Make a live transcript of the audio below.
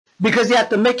because he has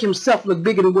to make himself look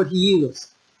bigger than what he is.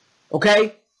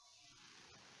 Okay?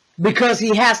 Because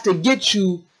he has to get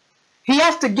you, he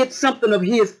has to get something of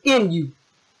his in you.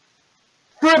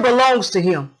 Fear belongs to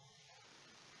him.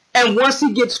 And once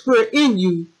he gets fear in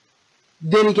you,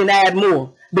 then he can add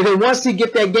more. Because once he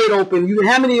get that gate open,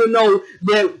 how many of you know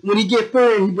that when he get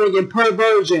fear, he bring in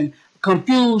perversion,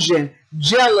 confusion,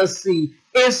 jealousy,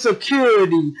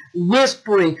 insecurity,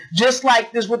 whispering, just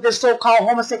like this with this so-called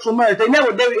homosexual marriage.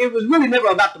 It was really never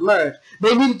about the marriage.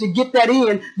 They needed to get that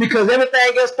in because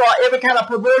everything else started, every kind of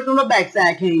perversion on the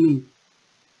backside came in.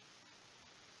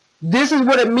 This is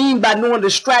what it means by knowing the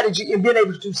strategy and being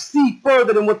able to see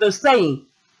further than what they're saying.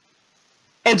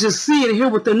 And to see and hear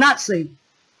what they're not saying.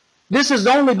 This is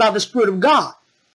only by the Spirit of God.